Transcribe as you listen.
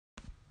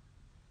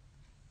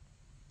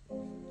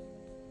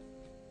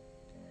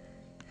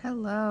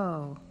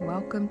Hello,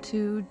 welcome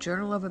to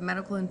Journal of a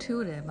Medical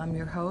Intuitive. I'm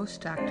your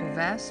host, Dr.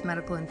 Vess,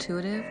 Medical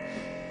Intuitive,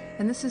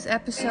 and this is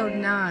episode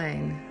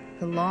 9,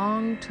 the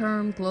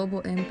long-term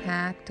global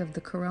impact of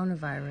the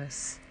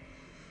coronavirus.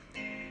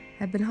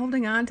 I've been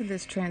holding on to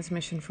this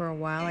transmission for a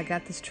while. I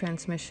got this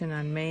transmission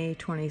on May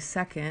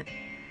 22nd,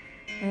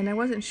 and I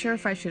wasn't sure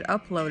if I should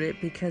upload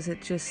it because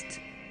it just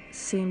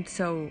seemed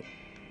so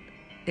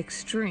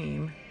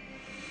extreme.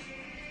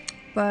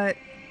 But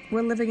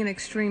we're living in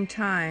extreme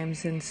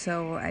times, and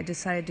so I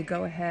decided to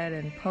go ahead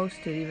and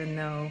post it even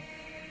though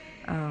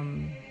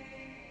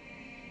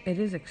it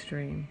is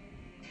extreme.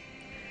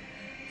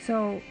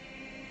 So,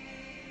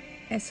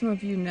 as some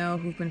of you know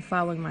who've been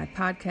following my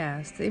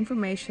podcast, the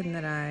information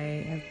that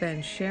I have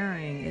been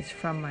sharing is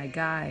from my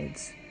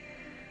guides.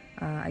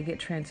 I get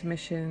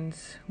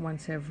transmissions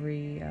once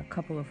every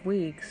couple of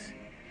weeks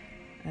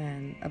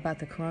and about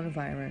the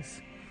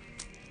coronavirus.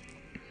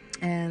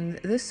 And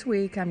this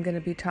week I'm going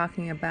to be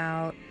talking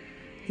about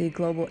the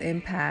global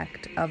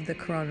impact of the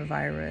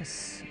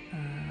coronavirus,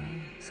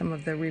 some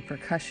of the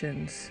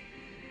repercussions.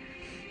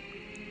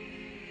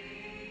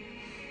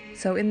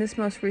 So in this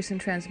most recent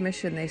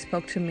transmission, they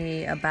spoke to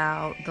me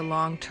about the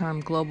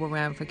long-term global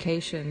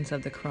ramifications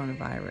of the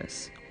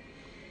coronavirus.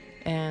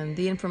 And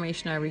the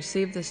information I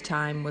received this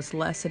time was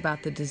less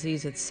about the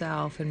disease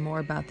itself and more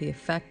about the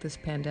effect this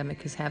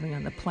pandemic is having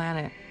on the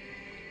planet.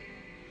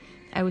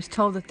 I was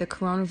told that the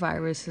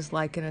coronavirus is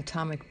like an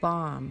atomic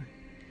bomb.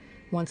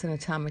 Once an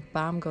atomic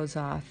bomb goes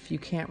off, you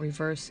can't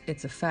reverse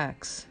its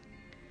effects.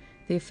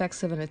 The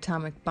effects of an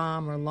atomic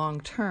bomb are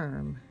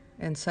long-term,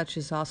 and such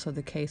is also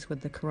the case with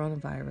the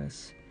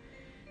coronavirus.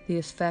 The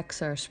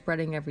effects are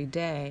spreading every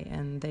day,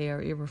 and they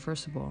are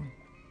irreversible.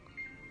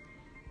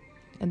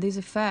 And these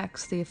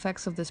effects, the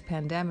effects of this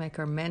pandemic,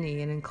 are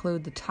many and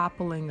include the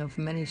toppling of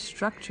many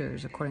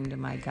structures, according to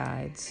my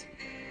guides.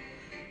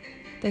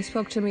 They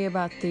spoke to me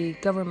about the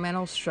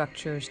governmental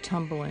structures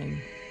tumbling,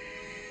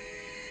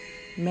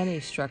 many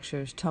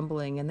structures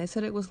tumbling, and they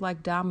said it was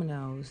like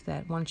dominoes,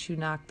 that once you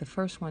knock the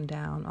first one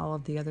down, all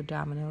of the other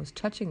dominoes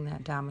touching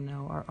that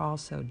domino are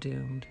also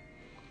doomed.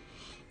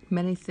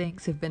 Many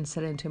things have been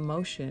set into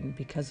motion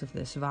because of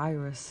this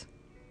virus.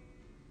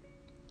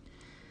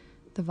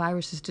 The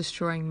virus is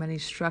destroying many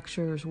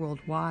structures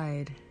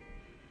worldwide,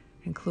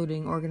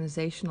 including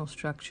organizational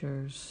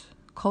structures,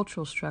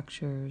 cultural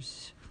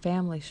structures,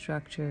 family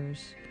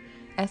structures,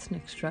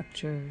 ethnic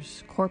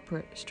structures,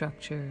 corporate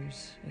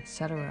structures,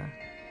 etc.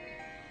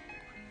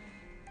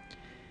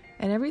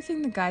 And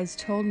everything the guides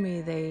told me,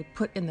 they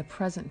put in the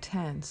present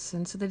tense.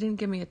 And so they didn't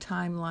give me a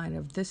timeline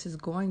of this is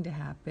going to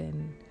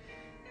happen.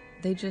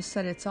 They just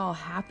said it's all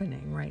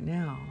happening right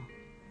now.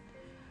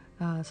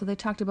 So they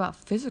talked about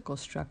physical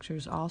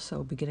structures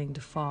also beginning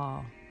to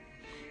fall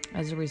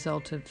as a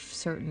result of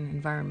certain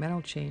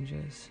environmental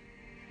changes.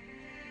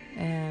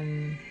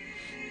 And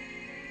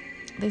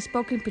they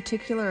spoke in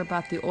particular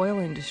about the oil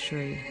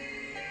industry.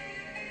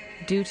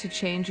 Due to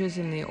changes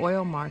in the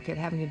oil market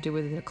having to do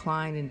with the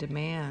decline in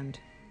demand,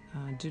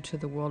 due to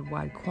the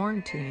worldwide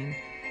quarantine,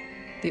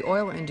 the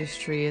oil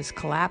industry is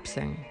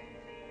collapsing.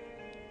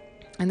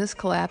 And this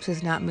collapse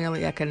is not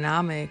merely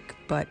economic,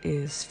 but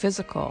is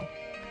physical.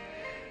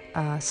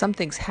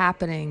 Something's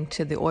happening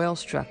to the oil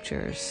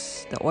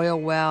structures, the oil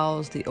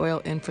wells, the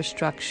oil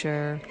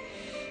infrastructure,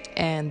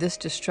 and this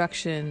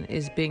destruction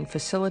is being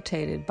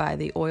facilitated by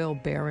the oil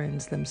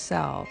barons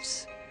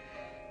themselves.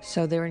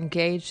 So they're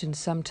engaged in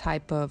some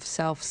type of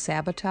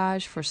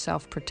self-sabotage for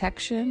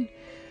self-protection,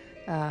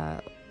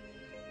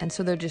 and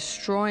so they're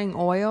destroying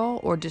oil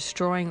or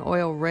destroying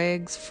oil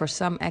rigs for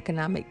some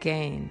economic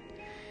gain.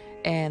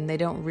 And they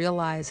don't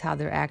realize how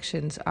their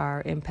actions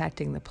are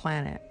impacting the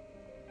planet.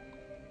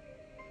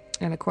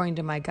 And according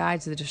to my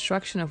guides, the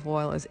destruction of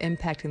oil is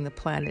impacting the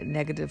planet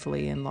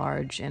negatively in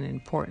large and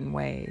important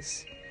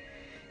ways.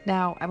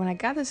 Now, when I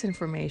got this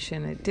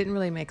information, it didn't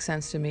really make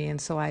sense to me,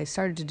 and so I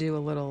started to do a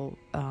little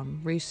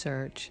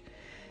research.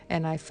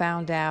 And I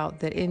found out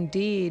that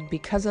indeed,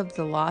 because of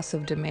the loss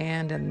of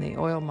demand in the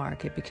oil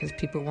market, because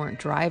people weren't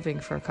driving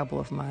for a couple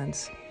of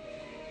months,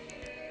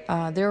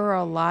 there are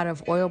a lot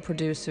of oil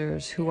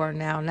producers who are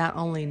now not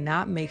only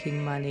not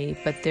making money,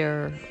 but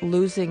they're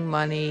losing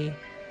money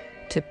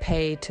to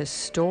pay to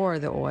store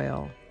the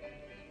oil.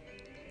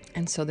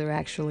 And so they're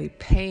actually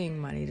paying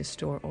money to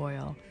store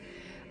oil.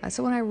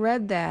 So when I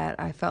read that,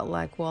 I felt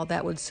like, well,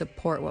 that would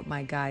support what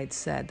my guide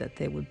said, that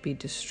they would be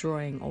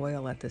destroying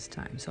oil at this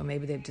time. So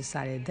maybe they've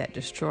decided that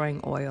destroying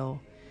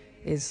oil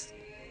is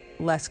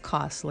less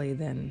costly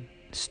than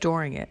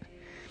storing it.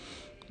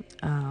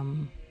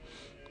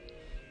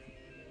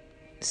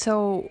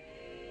 So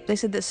they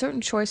said that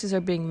certain choices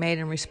are being made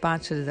in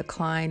response to the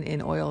decline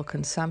in oil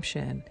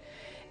consumption,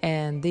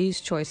 and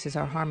these choices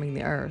are harming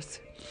the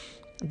earth.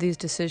 These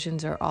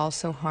decisions are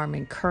also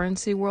harming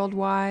currency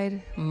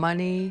worldwide,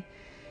 money,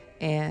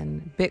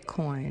 and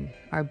Bitcoin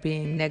are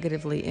being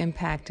negatively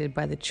impacted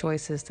by the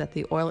choices that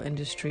the oil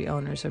industry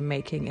owners are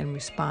making in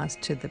response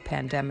to the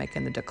pandemic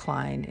and the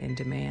decline in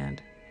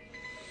demand.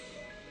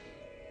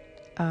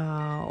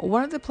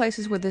 One of the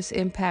places where this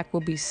impact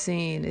will be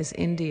seen is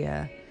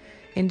India.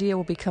 India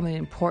will become an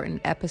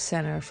important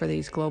epicenter for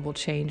these global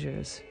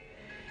changes.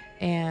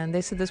 And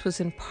they said this was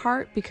in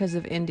part because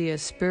of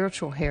India's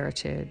spiritual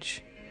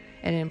heritage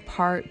and in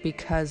part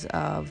because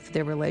of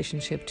their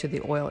relationship to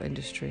the oil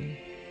industry.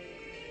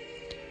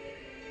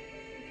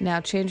 Now,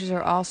 changes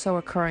are also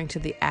occurring to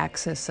the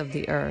axis of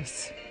the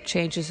Earth.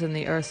 Changes in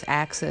the Earth's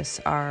axis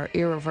are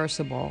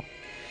irreversible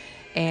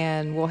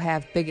and will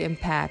have big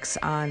impacts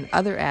on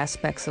other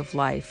aspects of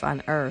life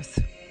on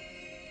Earth.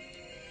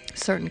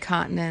 Certain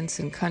continents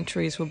and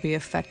countries will be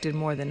affected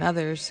more than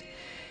others,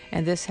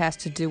 and this has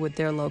to do with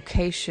their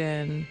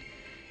location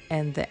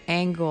and the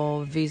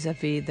angle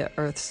vis-a-vis the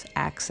Earth's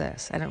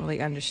axis. I don't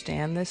really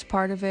understand this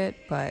part of it,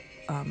 but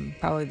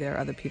probably there are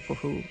other people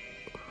who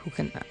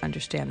can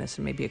understand this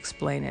and maybe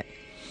explain it.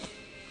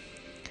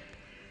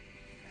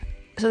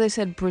 So they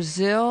said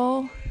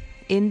Brazil,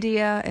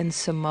 India, and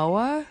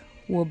Samoa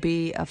will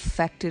be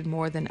affected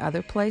more than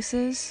other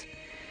places,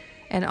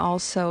 and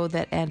also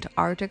that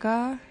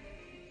Antarctica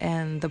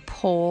and the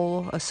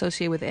pole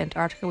associated with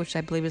Antarctica, which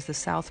I believe is the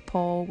South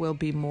Pole, will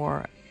be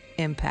more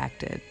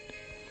impacted.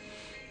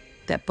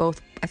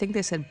 I think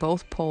they said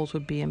both poles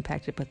would be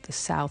impacted, but the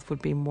South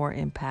would be more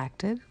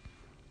impacted.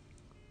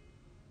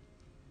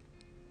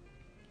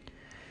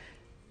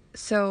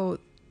 So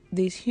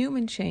these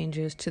human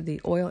changes to the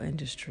oil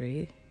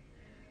industry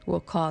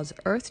will cause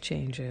earth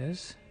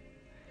changes,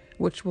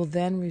 which will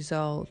then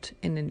result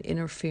in an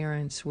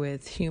interference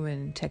with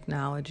human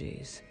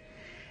technologies,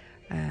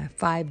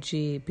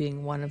 5G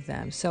being one of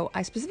them. So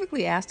I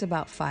specifically asked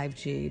about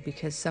 5G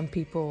because some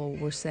people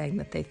were saying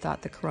that they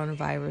thought the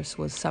coronavirus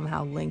was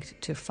somehow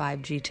linked to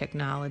 5G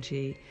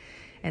technology.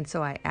 And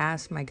so I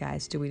asked my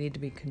guys, do we need to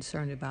be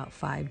concerned about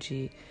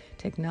 5G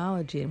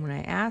technology? And when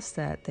I asked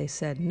that, they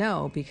said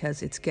no,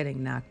 because it's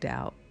getting knocked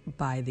out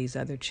by these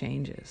other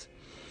changes.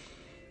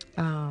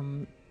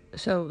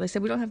 So they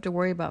said we don't have to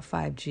worry about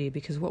 5G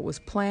because what was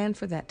planned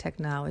for that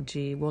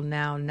technology will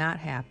now not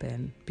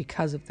happen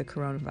because of the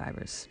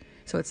coronavirus.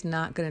 So it's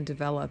not going to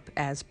develop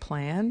as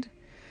planned.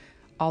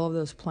 All of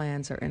those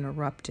plans are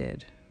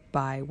interrupted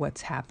by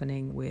what's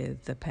happening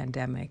with the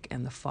pandemic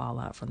and the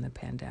fallout from the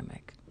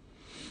pandemic.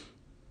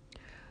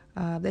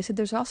 They said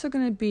there's also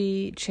going to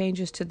be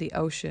changes to the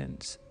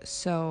oceans.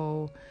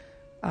 So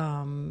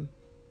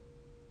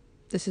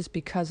this is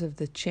because of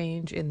the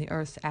change in the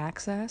Earth's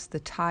axis. The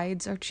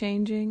tides are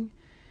changing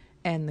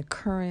and the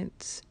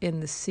currents in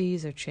the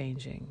seas are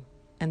changing.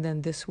 And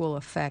then this will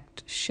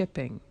affect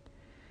shipping.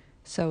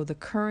 So the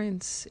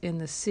currents in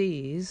the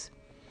seas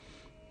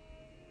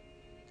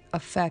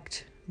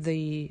affect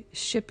the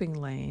shipping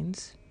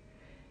lanes,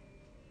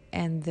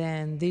 and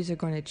then these are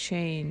going to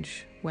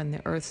change when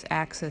the Earth's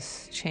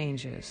axis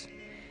changes.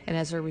 And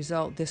as a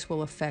result, this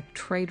will affect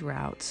trade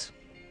routes.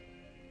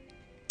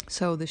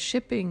 So the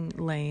shipping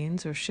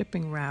lanes or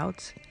shipping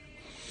routes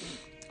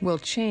will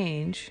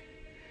change,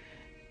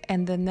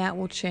 and then that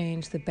will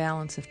change the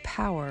balance of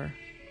power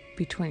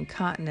between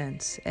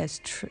continents as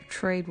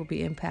trade will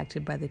be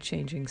impacted by the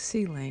changing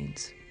sea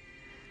lanes.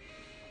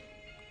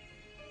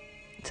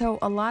 So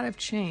a lot of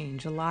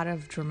change, a lot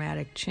of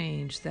dramatic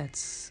change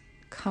that's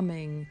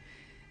coming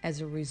as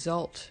a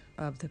result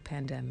of the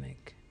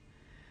pandemic.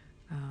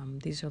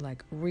 These are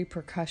like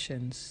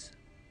repercussions.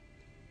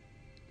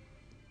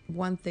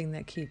 One thing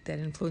that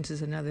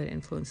influences another,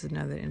 influences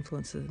another,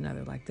 influences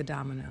another, like the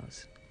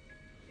dominoes.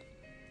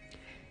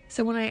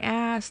 So when I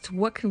asked,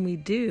 what can we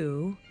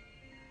do?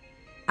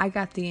 I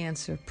got the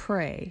answer,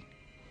 pray.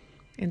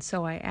 And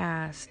so I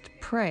asked,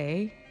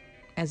 pray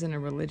as in a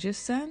religious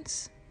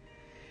sense?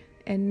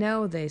 And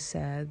no, they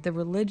said, the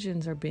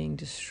religions are being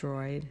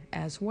destroyed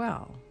as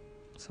well.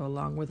 So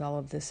along with all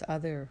of this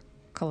other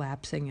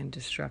collapsing and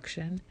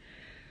destruction,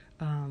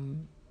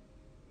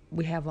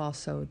 we have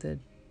also the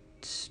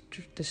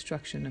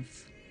destruction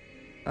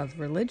of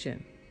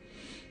religion.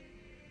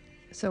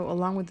 So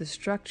along with the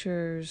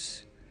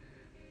structures,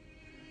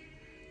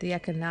 the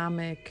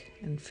economic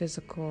and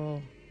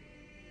physical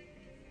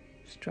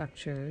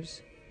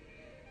structures,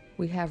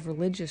 we have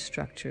religious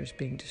structures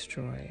being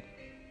destroyed.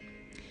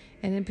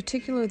 And in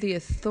particular, the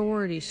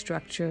authority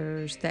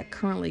structures that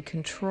currently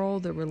control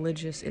the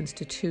religious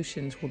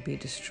institutions will be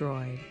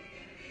destroyed.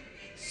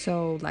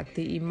 So like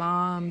the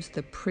imams,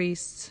 the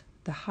priests,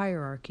 the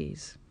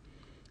hierarchies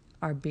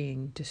are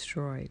being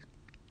destroyed.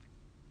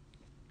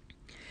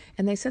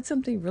 And they said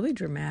something really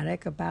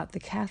dramatic about the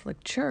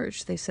Catholic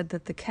Church. They said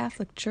that the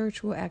Catholic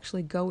Church will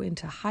actually go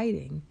into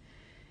hiding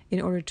in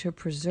order to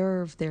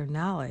preserve their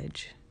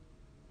knowledge.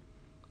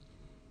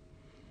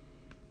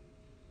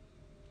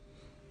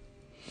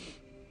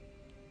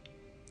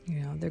 You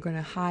know, they're going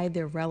to hide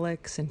their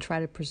relics and try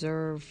to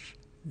preserve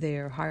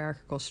their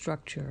hierarchical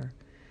structure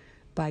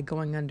by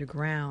going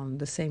underground,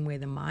 the same way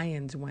the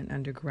Mayans went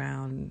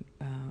underground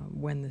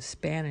when the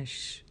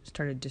Spanish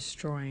started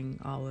destroying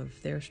all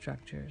of their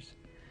structures.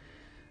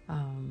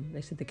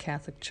 They said the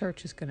Catholic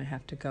Church is going to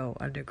have to go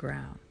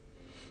underground.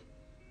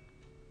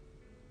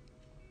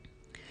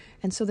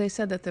 And so they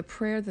said that the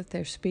prayer that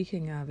they're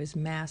speaking of is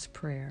mass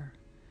prayer.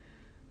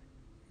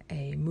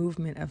 a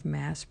movement of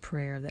mass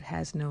prayer that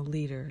has no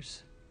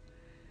leaders.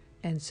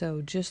 And so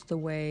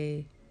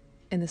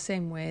in the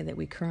same way that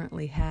we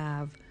currently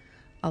have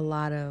a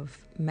lot of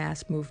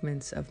mass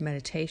movements of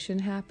meditation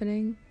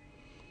happening,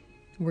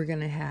 we're going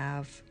to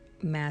have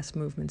mass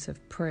movements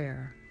of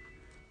prayer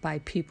by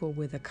people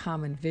with a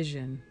common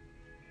vision,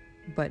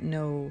 but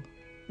no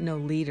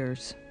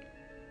leaders.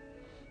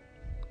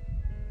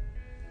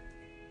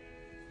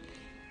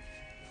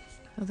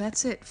 Well,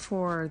 that's it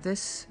for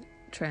this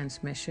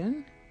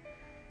transmission.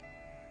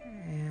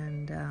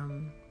 And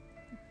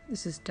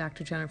this is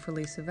Dr. Jennifer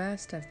Lisa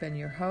Vest. I've been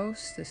your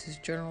host. This is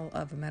Journal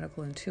of a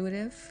Medical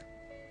Intuitive.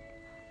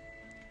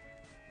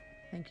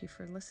 Thank you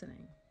for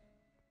listening.